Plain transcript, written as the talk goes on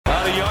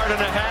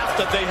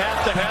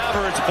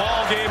cover. It's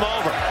ball game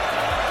over.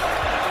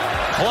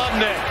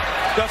 Klubnik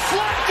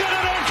deflected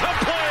and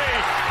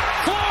incomplete.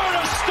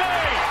 Florida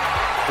State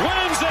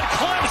wins at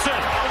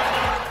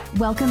Clemson.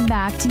 Welcome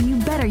back to You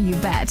Better You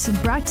Bet,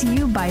 brought to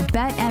you by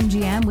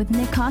BetMGM with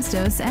Nick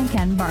Costos and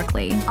Ken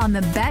Barkley on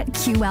the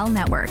BetQL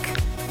network.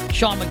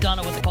 Sean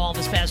McDonough with the call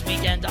this past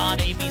weekend on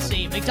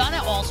ABC.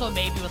 McDonough also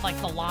maybe with like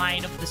the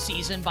line of the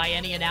season by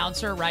any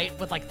announcer, right?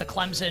 With like the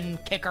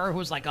Clemson kicker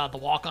who's like the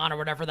walk-on or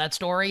whatever that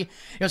story.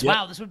 He goes,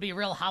 wow, this would be a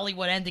real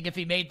Hollywood ending if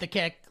he made the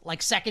kick.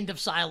 Like second of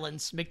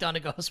silence.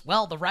 McDonough goes,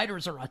 well, the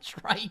writers are on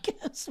strike.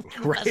 It's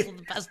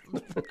the best,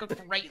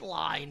 great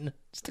line.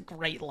 It's a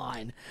great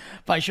line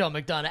by Sean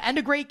McDonough. And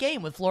a great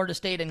game with Florida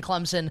State and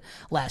Clemson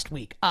last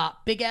week.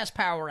 Big-ass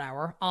power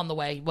hour on the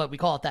way. Well, we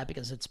call it that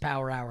because it's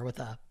power hour with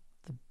the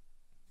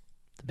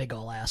big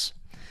ol' ass.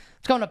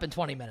 It's going up in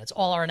 20 minutes.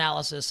 All our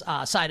analysis,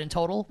 side and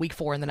total. Week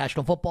 4 in the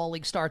National Football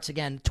League starts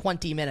again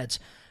 20 minutes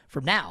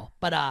from now.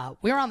 But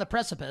we're on the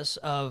precipice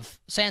of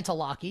Santa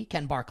Locky,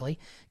 Ken Barkley,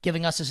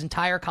 giving us his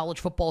entire college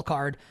football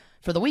card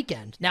for the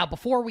weekend. Now,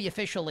 before we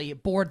officially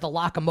board the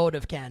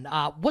locomotive, Ken,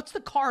 what's the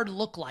card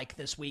look like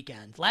this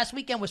weekend? Last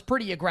weekend was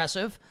pretty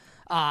aggressive.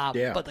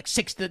 But like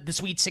the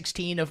Sweet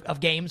 16 of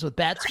games with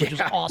bets, which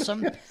is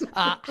awesome.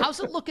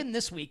 How's it looking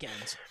this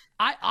weekend?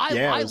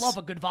 I love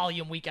a good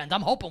volume weekend.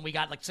 I'm hoping we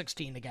got like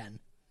 16 again.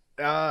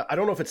 I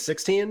don't know if it's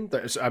 16.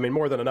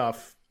 More than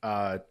enough.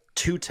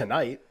 2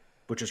 tonight,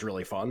 which is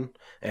really fun.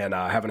 And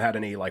I haven't had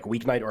any like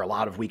weeknight or a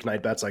lot of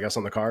weeknight bets, I guess,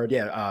 on the card.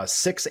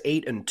 6,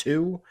 8, and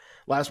 2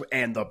 last week.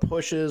 And the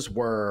pushes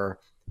were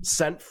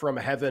sent from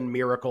heaven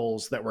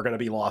miracles that were going to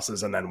be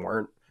losses and then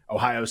weren't.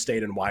 Ohio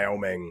State and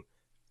Wyoming.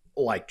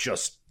 Like,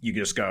 you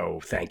just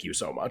go, thank you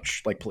so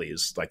much. Like,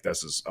 please, like,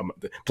 this is,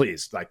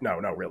 please, like, no,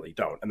 really,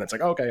 don't. And then it's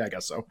like, okay, I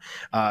guess so.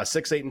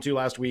 6, 8, and 2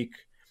 last week,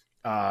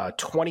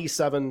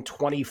 27,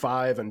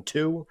 25, and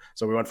 2.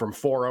 So we went from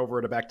 4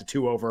 over to back to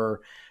 2 over.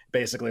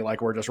 Basically,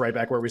 like, we're just right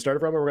back where we started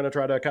from. And we're going to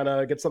try to kind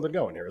of get something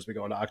going here as we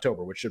go into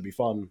October, which should be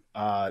fun.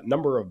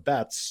 Number of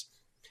bets.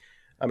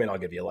 I mean, I'll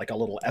give you like a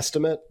little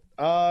estimate.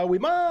 I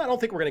don't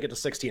think we're going to get to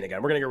 16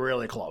 again. We're going to get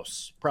really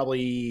close.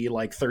 Probably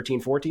like 13,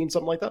 14,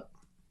 something like that.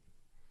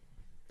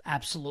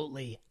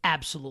 Absolutely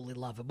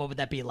love it. What would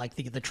that be, like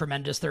the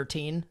tremendous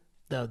 13,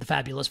 the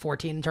fabulous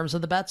 14 in terms of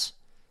the bets?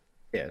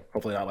 Yeah,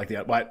 hopefully not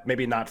like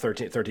maybe not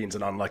 13. 13's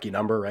an unlucky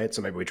number, right?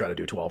 So maybe we try to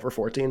do 12 or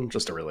 14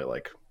 just to really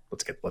like we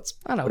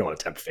don't want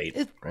to tempt fate,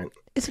 right?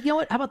 You know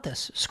what? How about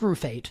this? Screw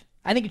fate.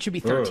 I think it should be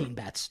 13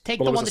 bets. Take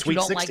the one that you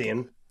don't 16.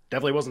 Like.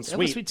 Definitely wasn't sweet. It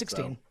was Sweet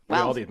 16.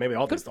 So maybe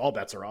all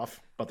bets are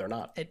off, but they're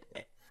not. It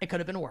could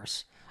have been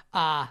worse.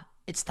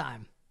 It's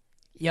time.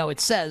 It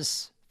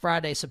says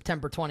Friday,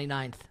 September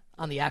 29th.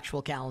 On the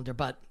actual calendar,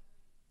 but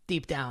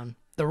deep down,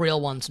 the real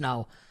ones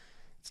know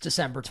it's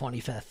December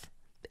 25th.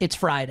 It's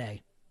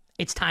Friday.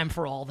 It's time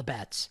for all the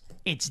bets.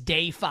 It's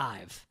day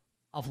 5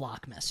 of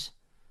Lockmas.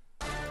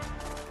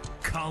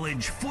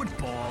 College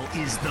football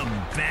is the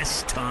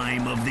best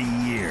time of the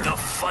year. The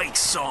fight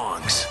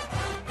songs.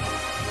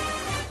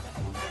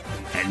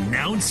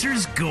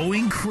 Announcers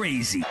going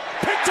crazy.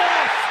 Picked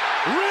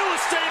off. Real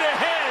estate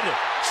ahead.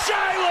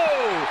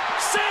 Shiloh.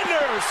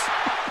 Sanders.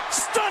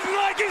 Stunting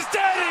like his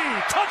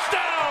daddy!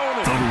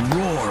 Touchdown! The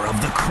roar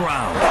of the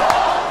crowd.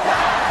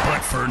 But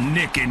for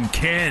Nick and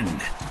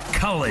Ken,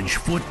 college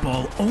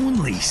football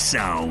only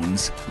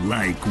sounds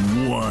like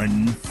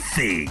one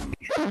thing.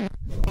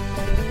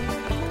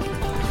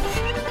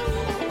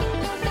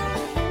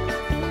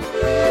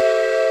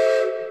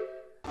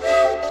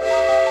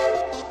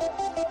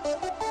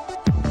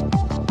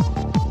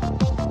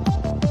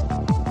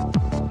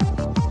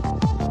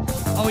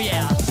 Oh,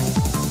 yeah.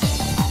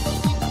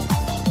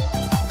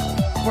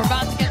 We're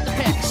about to get the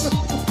picks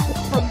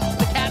from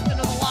the captain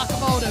of the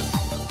locomotive,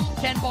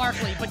 Ken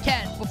Barkley. But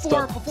Ken,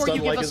 before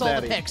you give us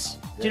all the picks,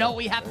 do you know what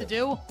we have to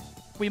do?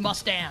 We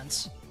must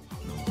dance.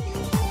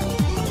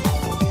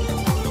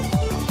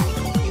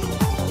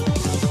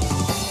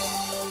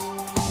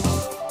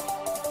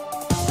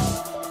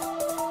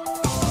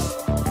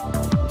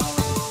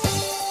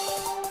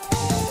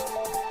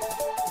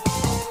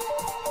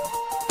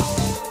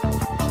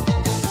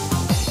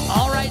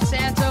 All right,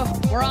 Santa,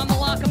 we're on the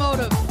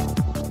locomotive.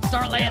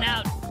 Start laying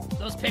out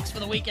those picks for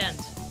the weekend.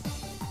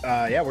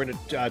 We're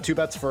gonna 2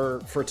 bets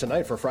for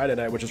tonight, for Friday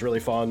night, which is really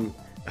fun.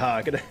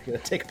 Gonna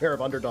take a pair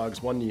of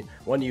underdogs. One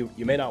you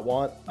may not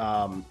want.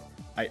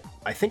 I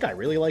think I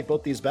really like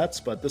both these bets,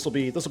 but this will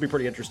be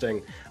pretty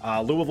interesting.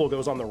 Louisville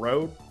goes on the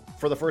road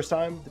for the first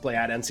time. They play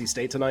at NC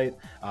State tonight.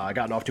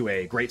 Gotten off to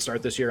a great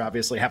start this year.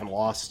 Obviously, haven't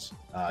lost.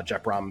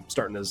 Jeff Brom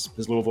starting his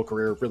Louisville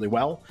career really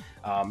well.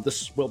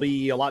 This will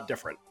be a lot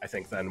different, I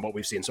think, than what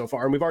we've seen so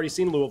far. And we've already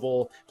seen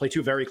Louisville play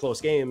 2 very close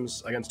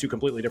games against 2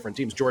 completely different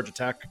teams. Georgia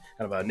Tech,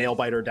 kind of a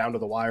nail-biter down to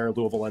the wire.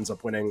 Louisville ends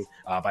up winning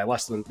by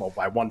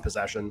 1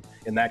 possession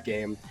in that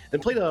game.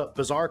 Then played a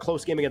bizarre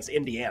close game against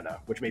Indiana,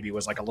 which maybe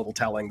was like a little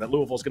telling that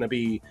Louisville's going to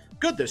be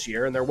good this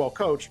year, and they're well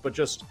coached, but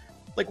just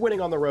like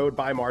winning on the road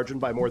by margin,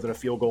 by more than a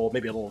field goal,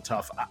 maybe a little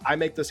tough. I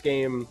make this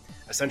game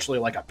essentially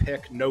like a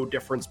pick, no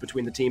difference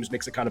between the teams,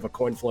 makes it kind of a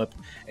coin flip,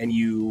 and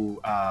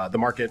the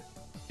market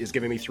is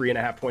giving me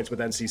 3.5 points with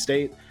NC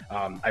State.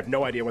 I have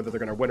no idea whether they're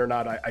going to win or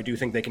not. I do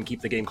think they can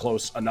keep the game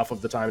close enough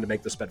of the time to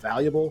make this bet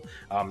valuable.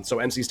 So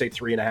NC State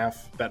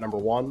 3.5, bet number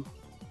one.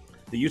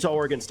 The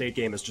Utah-Oregon State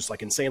game is just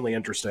like insanely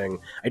interesting.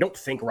 I don't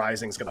think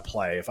Rising's going to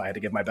play, if I had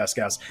to give my best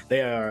guess.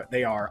 They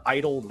are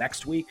idle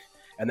next week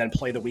and then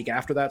play the week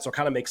after that. So it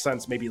kind of makes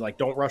sense. Maybe like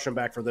don't rush him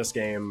back for this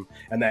game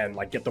and then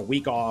like get the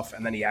week off.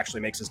 And then he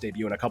actually makes his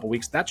debut in a couple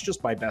weeks. That's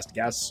just my best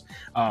guess.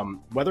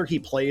 Whether he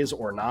plays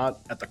or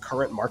not at the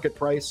current market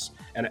price.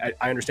 And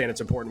I understand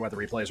it's important whether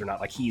he plays or not.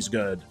 Like he's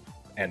good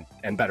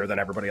and better than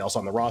everybody else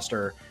on the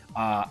roster.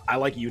 I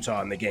like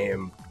Utah in the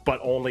game,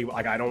 but only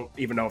like I don't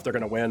even know if they're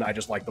going to win. I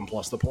just like them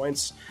plus the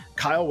points.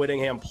 Kyle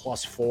Whittingham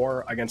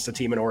 +4 against a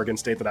team in Oregon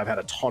State that I've had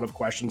a ton of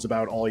questions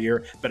about all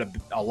year. Bet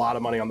a lot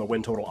of money on the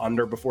win total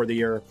under before the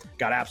year.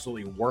 Got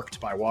absolutely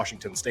worked by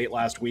Washington State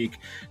last week.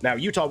 Now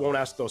Utah won't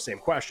ask those same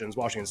questions.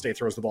 Washington State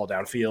throws the ball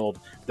downfield.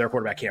 Their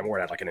quarterback Cam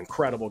Ward had like an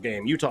incredible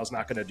game. Utah's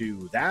not going to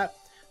do that.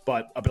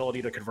 But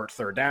ability to convert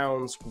third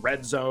downs,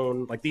 red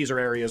zone, like these are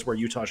areas where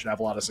Utah should have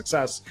a lot of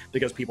success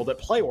because people that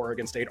play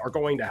Oregon State are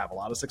going to have a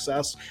lot of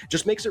success.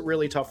 Just makes it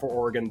really tough for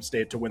Oregon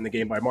State to win the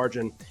game by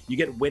margin. You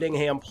get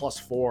Whittingham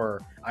 +4.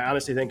 I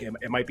honestly think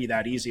it might be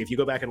that easy. If you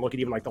go back and look at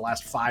even like the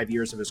last 5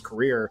 years of his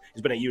career,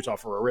 he's been at Utah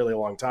for a really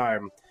long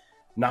time.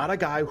 Not a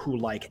guy who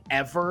like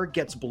ever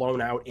gets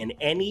blown out in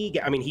any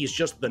I mean, he's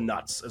just the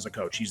nuts as a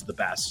coach. He's the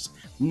best.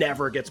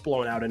 Never gets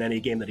blown out in any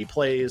game that he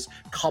plays.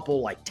 Couple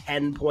like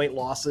 10-point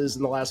losses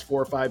in the last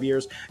 4 or 5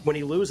 years. When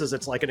he loses,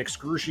 it's like an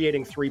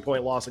excruciating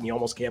 3-point loss and you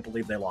almost can't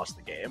believe they lost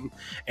the game.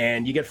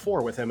 And you get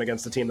 4 with him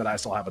against a team that I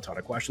still have a ton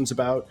of questions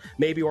about.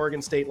 Maybe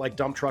Oregon State like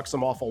dump trucks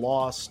them off a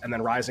loss and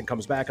then Rising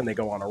comes back and they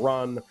go on a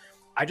run.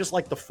 I just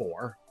like the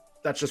 4.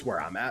 That's just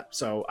where I'm at.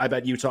 So I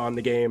bet Utah in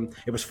the game.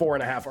 It was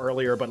 4.5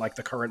 earlier, but like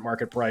the current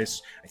market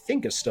price, I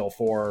think is still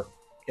 4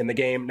 in the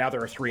game. Now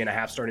there are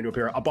 3.5 starting to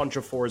appear. A bunch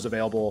of 4s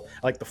available.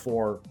 I like the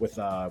 4 with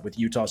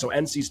Utah. So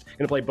NC's going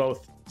to play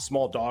both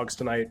small dogs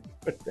tonight.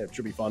 It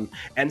should be fun.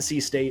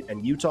 NC State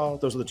and Utah.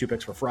 Those are the 2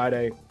 picks for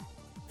Friday.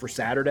 For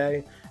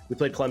Saturday, we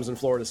played Clemson,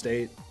 Florida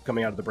State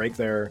coming out of the break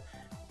there.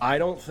 I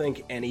don't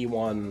think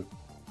anyone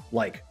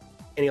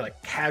any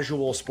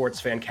casual sports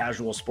fan,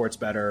 casual sports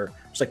bettor,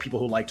 just like people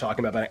who like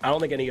talking about betting, I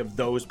don't think any of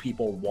those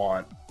people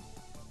want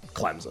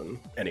Clemson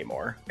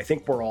anymore. I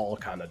think we're all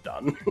kind of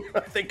done.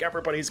 I think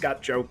everybody's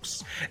got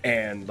jokes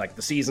and like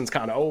the season's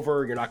kind of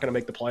over. You're not going to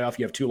make the playoff.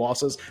 You have 2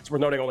 losses. It's worth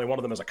noting only one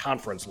of them is a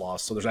conference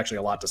loss. So there's actually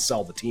a lot to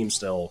sell the team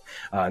still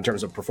in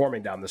terms of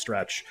performing down the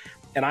stretch.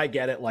 And I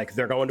get it. Like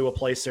they're going to a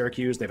place,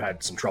 Syracuse. They've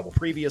had some trouble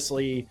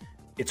previously.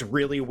 It's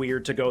really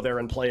weird to go there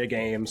and play a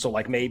game. So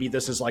like maybe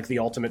this is like the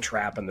ultimate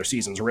trap and their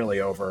season's really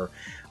over.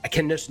 I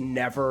can just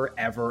never,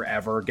 ever,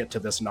 ever get to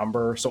this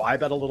number. So I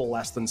bet a little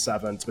less than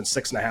 7. It's been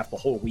 6.5 the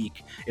whole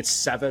week. It's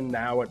 7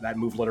 now. That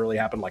move literally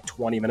happened like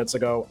 20 minutes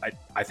ago.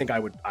 I think I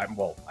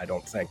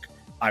don't think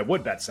I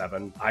would bet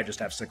 7. I just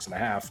have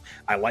 6.5.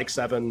 I like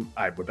 7.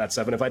 I would bet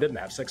 7 if I didn't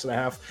have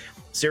 6.5.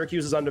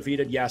 Syracuse is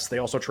undefeated. Yes, they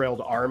also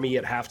trailed Army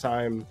at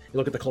halftime. You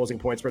look at the closing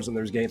point spreads in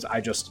those games.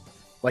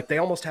 Like, they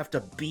almost have to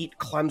beat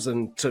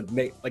Clemson to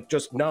make,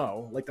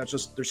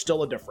 there's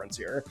still a difference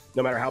here.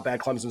 No matter how bad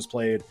Clemson's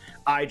played,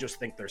 I just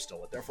think there's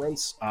still a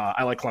difference.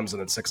 I like Clemson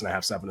at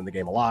 6.5, 7 in the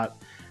game a lot.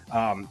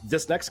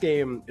 This next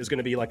game is going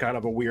to be like kind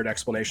of a weird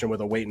explanation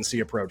with a wait and see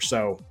approach.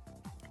 So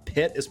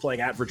Pitt is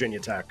playing at Virginia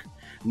Tech.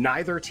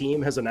 Neither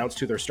team has announced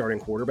who their starting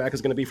quarterback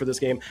is going to be for this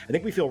game. I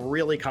think we feel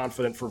really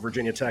confident for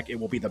Virginia Tech. It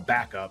will be the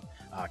backup.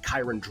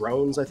 Kyron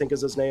Drones, I think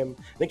is his name.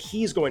 I think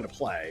he's going to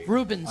play.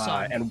 Ruben's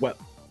son.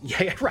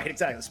 Yeah, right,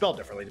 exactly. Spelled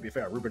differently, to be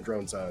fair. Ruben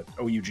Drones,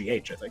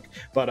 O-U-G-H, I think.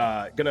 But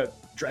I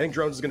think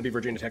Drones is going to be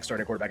Virginia Tech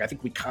starting quarterback. I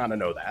think we kind of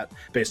know that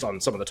based on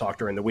some of the talk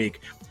during the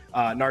week.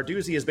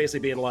 Narduzzi is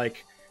basically being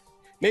like,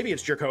 maybe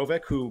it's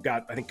Jurkovic, who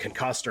got, I think,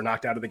 concussed or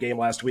knocked out of the game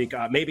last week.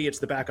 Maybe it's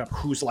the backup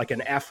who's like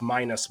an F-.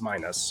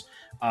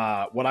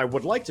 What I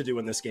would like to do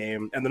in this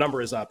game, and the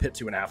number is Pitt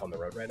 2.5 on the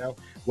road right now.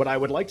 What I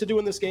would like to do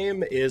in this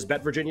game is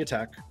bet Virginia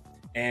Tech.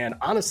 And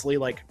honestly,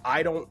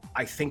 I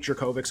think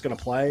Jurkovic's going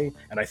to play.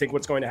 And I think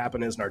what's going to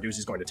happen is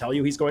Narduzzi's going to tell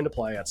you he's going to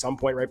play at some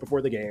point right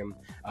before the game.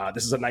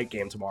 This is a night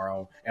game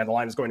tomorrow. And the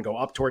line is going to go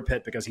up toward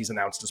Pitt because he's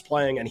announced as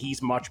playing. And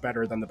he's much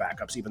better than the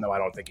backups, even though I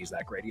don't think he's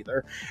that great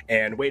either.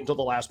 And wait until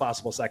the last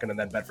possible second and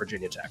then bet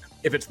Virginia Tech.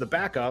 If it's the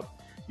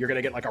backup, you're going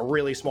to get like a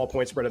really small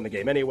point spread in the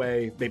game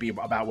anyway, maybe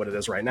about what it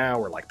is right now,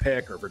 or like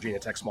pick or Virginia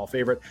Tech small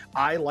favorite.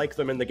 I like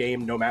them in the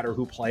game no matter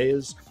who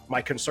plays.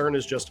 My concern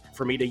is just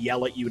for me to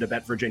yell at you to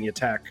bet Virginia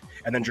Tech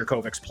and then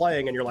Jurkovic's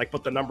playing and you're like,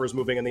 but the number's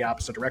moving in the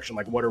opposite direction.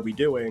 Like, what are we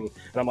doing?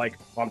 And I'm like,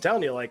 well, I'm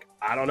telling you,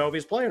 I don't know if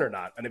he's playing or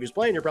not. And if he's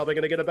playing, you're probably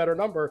going to get a better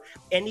number.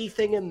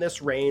 Anything in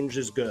this range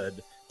is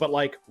good. but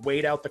like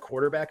wait out the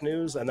quarterback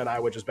news, and then I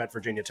would just bet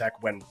Virginia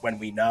Tech when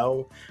we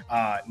know.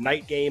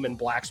 Night game in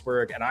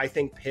Blacksburg, and I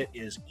think Pitt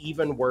is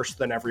even worse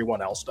than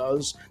everyone else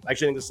does. I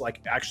actually think this is like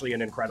actually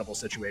an incredible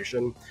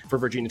situation for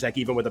Virginia Tech,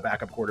 even with a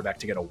backup quarterback,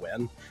 to get a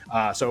win.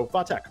 So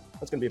Va Tech,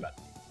 that's going to be a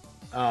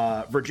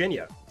bet.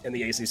 Virginia in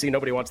the ACC,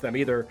 nobody wants them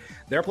either.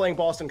 They're playing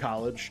Boston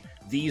College.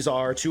 These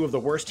are two of the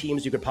worst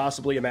teams you could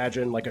possibly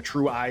imagine, like a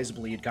true eyes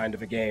bleed kind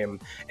of a game.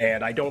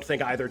 And I don't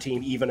think either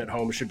team, even at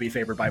home, should be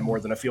favored by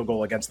more than a field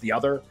goal against the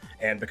other.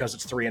 And because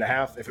it's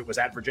 3.5, if it was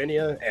at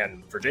Virginia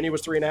and Virginia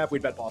was 3.5,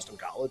 we'd bet Boston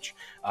College.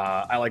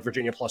 I like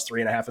Virginia plus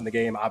 3.5 in the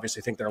game.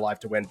 Obviously think they're live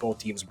to win. Both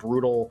teams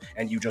brutal,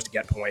 and you just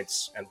get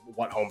points. And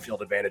what home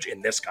field advantage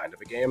in this kind of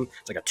a game?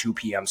 It's like a 2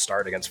 p.m.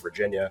 start against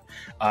Virginia.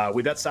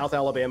 We bet South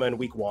Alabama in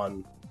week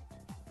 1.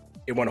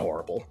 It went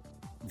horrible.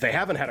 They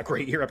haven't had a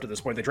great year up to this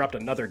point. They dropped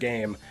another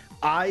game.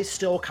 I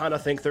still kind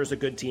of think there's a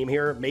good team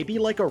here, maybe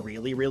like a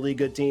really, really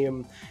good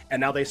team. And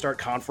now they start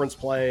conference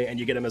play, and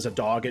you get him as a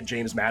dog at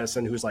James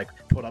Madison, who's like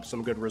put up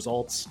some good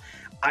results.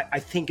 I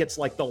think it's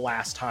like the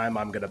last time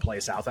I'm going to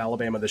play South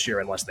Alabama this year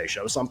unless they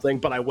show something,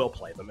 but I will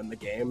play them in the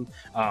game.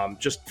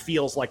 Just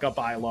feels like a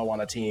buy low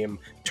on a team.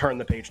 Turn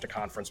the page to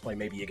conference play.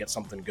 Maybe you get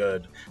something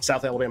good.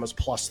 South Alabama's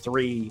plus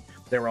 3.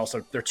 They're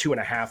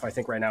 2.5, I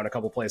think, right now in a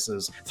couple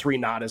places. 3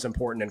 not as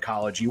important in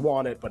college. You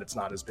want it, but it's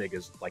not as big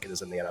as like it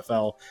is in the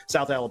NFL.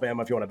 South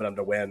Alabama, if you want to bet them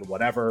to win,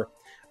 whatever.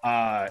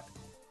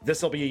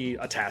 This will be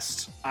a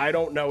test. I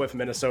don't know if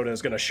Minnesota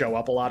is going to show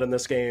up a lot in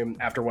this game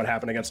after what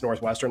happened against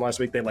Northwestern last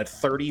week. They led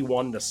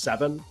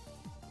 31-7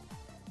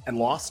 and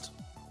lost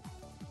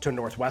to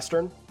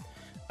Northwestern.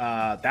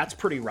 That's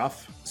pretty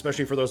rough,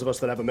 especially for those of us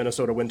that have a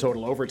Minnesota win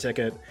total over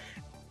ticket.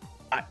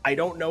 I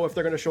don't know if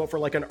they're going to show up for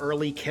like an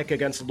early kick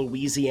against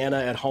Louisiana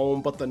at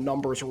home, but the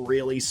number's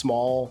really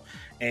small.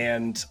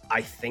 And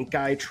I think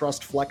I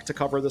trust Fleck to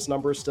cover this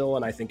number still,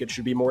 and I think it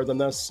should be more than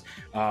this.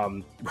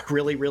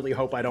 Really, really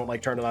hope I don't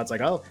like turn it on. It's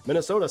like, oh,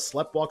 Minnesota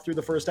sleptwalk through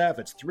the first half.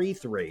 It's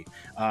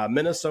 3-3.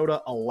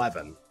 Minnesota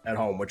 11 at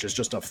home, which is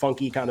just a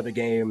funky kind of a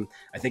game.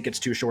 I think it's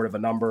too short of a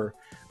number.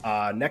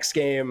 Next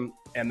game,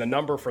 and the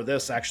number for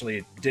this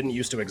actually didn't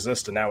used to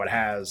exist, and now it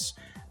has.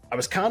 I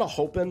was kind of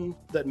hoping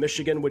that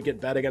Michigan would get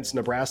bet against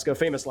Nebraska.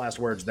 Famous last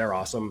words, they're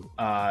awesome.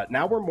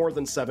 Now we're more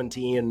than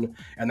 17,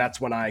 and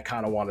that's when I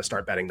kind of want to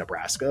start betting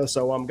Nebraska.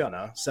 So I'm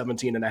gonna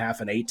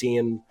 17.5 and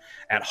 18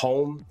 at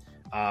home.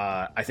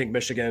 I think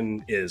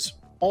Michigan is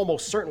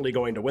almost certainly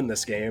going to win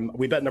this game.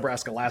 We bet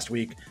Nebraska last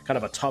week, kind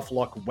of a tough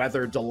luck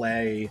weather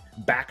delay,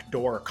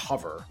 backdoor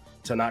cover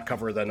to not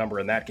cover the number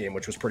in that game,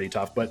 which was pretty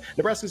tough. But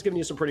Nebraska's given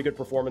you some pretty good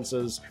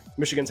performances.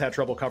 Michigan's had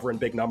trouble covering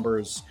big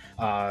numbers.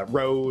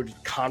 Road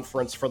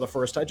conference for the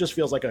first time. It just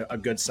feels like a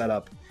good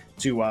setup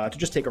to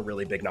just take a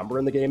really big number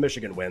in the game.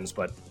 Michigan wins,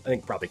 but I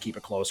think probably keep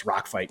it close.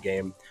 Rock fight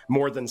game.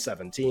 More than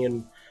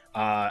 17.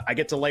 I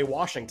get to lay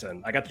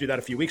Washington. I got to do that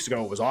a few weeks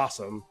ago. It was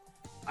awesome.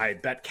 I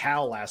bet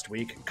Cal last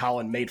week.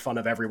 Colin made fun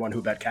of everyone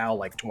who bet Cal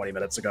like 20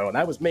 minutes ago, and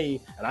that was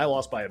me, and I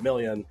lost by $1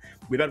 million.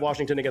 We bet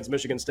Washington against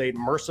Michigan State.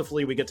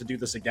 Mercifully, we get to do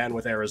this again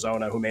with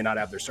Arizona, who may not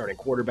have their starting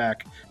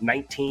quarterback.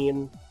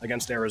 19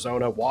 against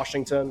Arizona.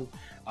 Washington.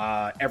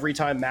 Every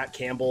time Matt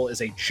Campbell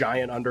is a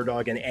giant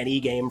underdog in any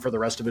game for the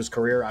rest of his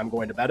career, I'm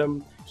going to bet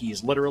him.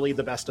 He's literally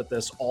the best at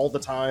this all the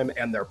time,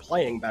 and they're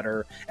playing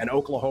better. And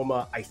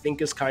Oklahoma, I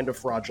think, is kind of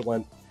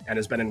fraudulent and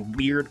has been in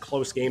weird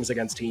close games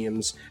against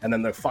teams, and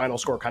then the final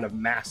score kind of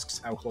masks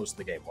how close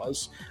the game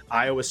was.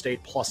 Iowa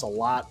State plus a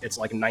lot. It's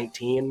like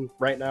 19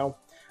 right now.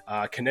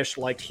 Knish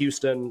liked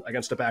Houston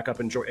against a backup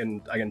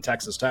in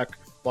Texas Tech.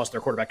 Lost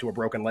their quarterback to a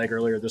broken leg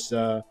earlier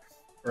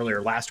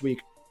last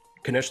week.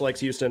 Knish likes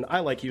Houston. I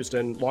like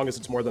Houston, long as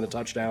it's more than a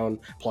touchdown,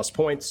 plus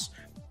points.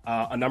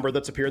 A number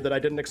that's appeared that I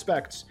didn't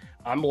expect.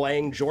 I'm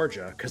laying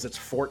Georgia because it's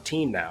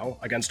 14 now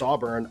against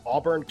Auburn.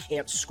 Auburn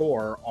can't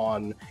score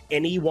on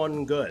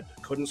anyone good.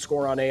 Couldn't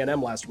score on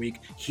A&M last week.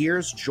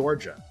 Here's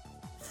Georgia,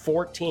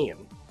 14.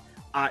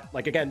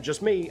 Again,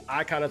 just me,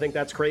 I kind of think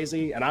that's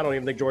crazy, and I don't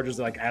even think Georgia's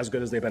like as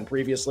good as they've been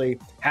previously.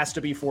 Has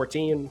to be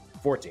 14.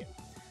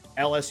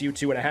 LSU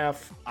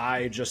 2.5.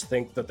 I just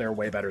think that they're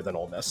way better than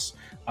Ole Miss.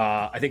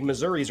 I think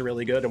Missouri's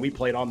really good, and we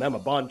played on them a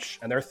bunch,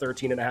 and they're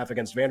 13.5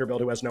 against Vanderbilt,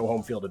 who has no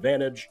home field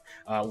advantage.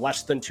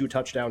 Less than 2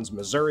 touchdowns,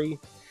 Missouri.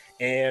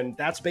 And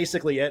that's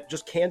basically it.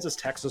 Just Kansas,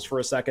 Texas for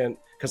a second,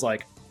 because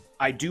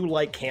I do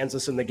like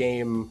Kansas in the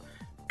game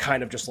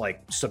kind of just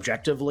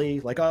subjectively,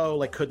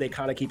 could they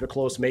kind of keep it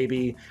close?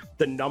 Maybe.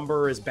 The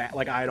number is bad.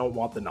 I don't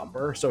want the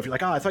number. So if you're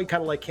I thought you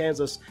kind of like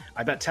Kansas,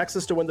 I bet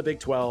Texas to win the Big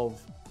 12.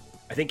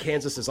 I think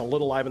Kansas is a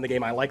little live in the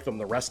game. I like them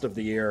the rest of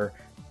the year.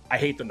 I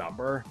hate the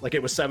number.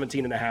 It was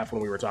 17.5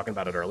 when we were talking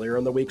about it earlier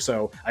in the week.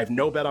 So I have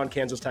no bet on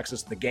Kansas,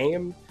 Texas, the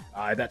game.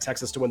 I bet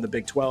Texas to win the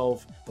Big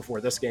 12 before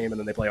this game, and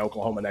then they play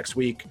Oklahoma next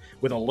week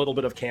with a little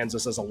bit of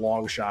Kansas as a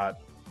long shot.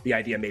 The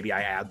idea maybe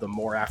I add them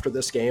more after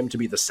this game to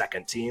be the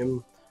second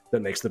team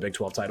that makes the Big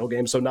 12 title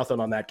game. So nothing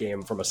on that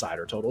game from a side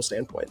or total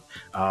standpoint.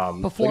 I can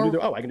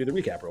do the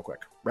recap real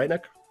quick. Right,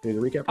 Nick? Need to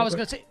recap? I was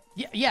going to say,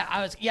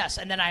 yes.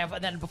 And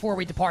then before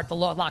we depart the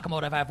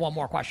locomotive, I have one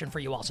more question for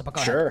you also, but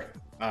go ahead. Sure.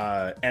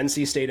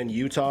 NC State and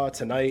Utah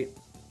tonight.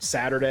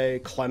 Saturday,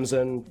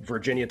 Clemson,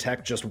 Virginia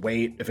Tech, just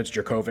wait. If it's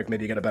Djokovic,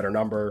 maybe you get a better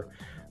number.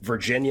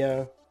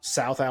 Virginia,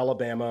 South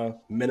Alabama,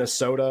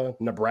 Minnesota,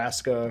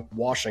 Nebraska,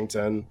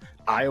 Washington,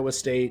 Iowa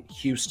State,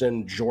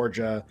 Houston,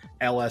 Georgia,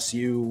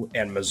 LSU,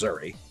 and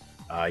Missouri.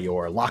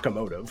 Your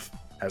locomotive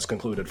has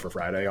concluded for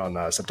Friday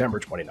on September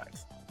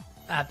 29th.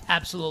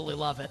 Absolutely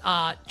love it.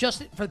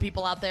 Just for the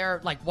people out there,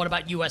 like, what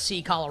about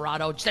USC,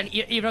 Colorado? Just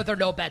even if there are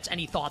no bets,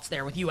 any thoughts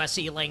there with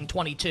USC laying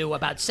 22,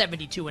 about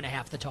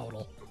 72.5 the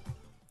total?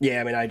 Yeah,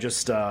 I mean,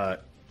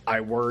 I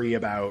worry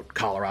about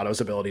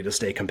Colorado's ability to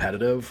stay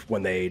competitive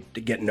when they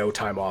get no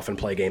time off and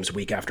play games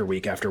week after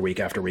week after week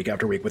after week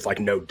after week with like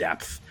no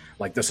depth.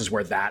 Like, this is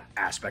where that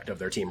aspect of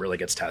their team really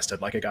gets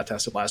tested, like it got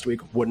tested last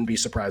week. Wouldn't be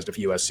surprised if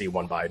USC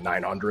won by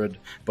 900,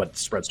 but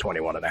spreads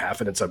 21.5,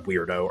 and it's a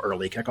weirdo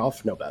early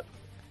kickoff. No bet.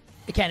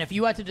 Ken, if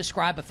you had to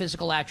describe a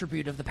physical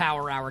attribute of the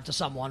Power Hour to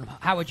someone,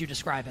 how would you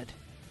describe it?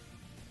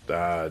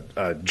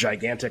 A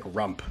gigantic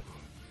rump.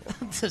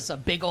 This is a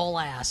big ol'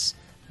 ass.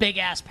 Big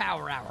ass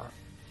Power Hour.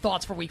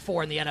 Thoughts for week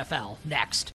 4 in the NFL. Next.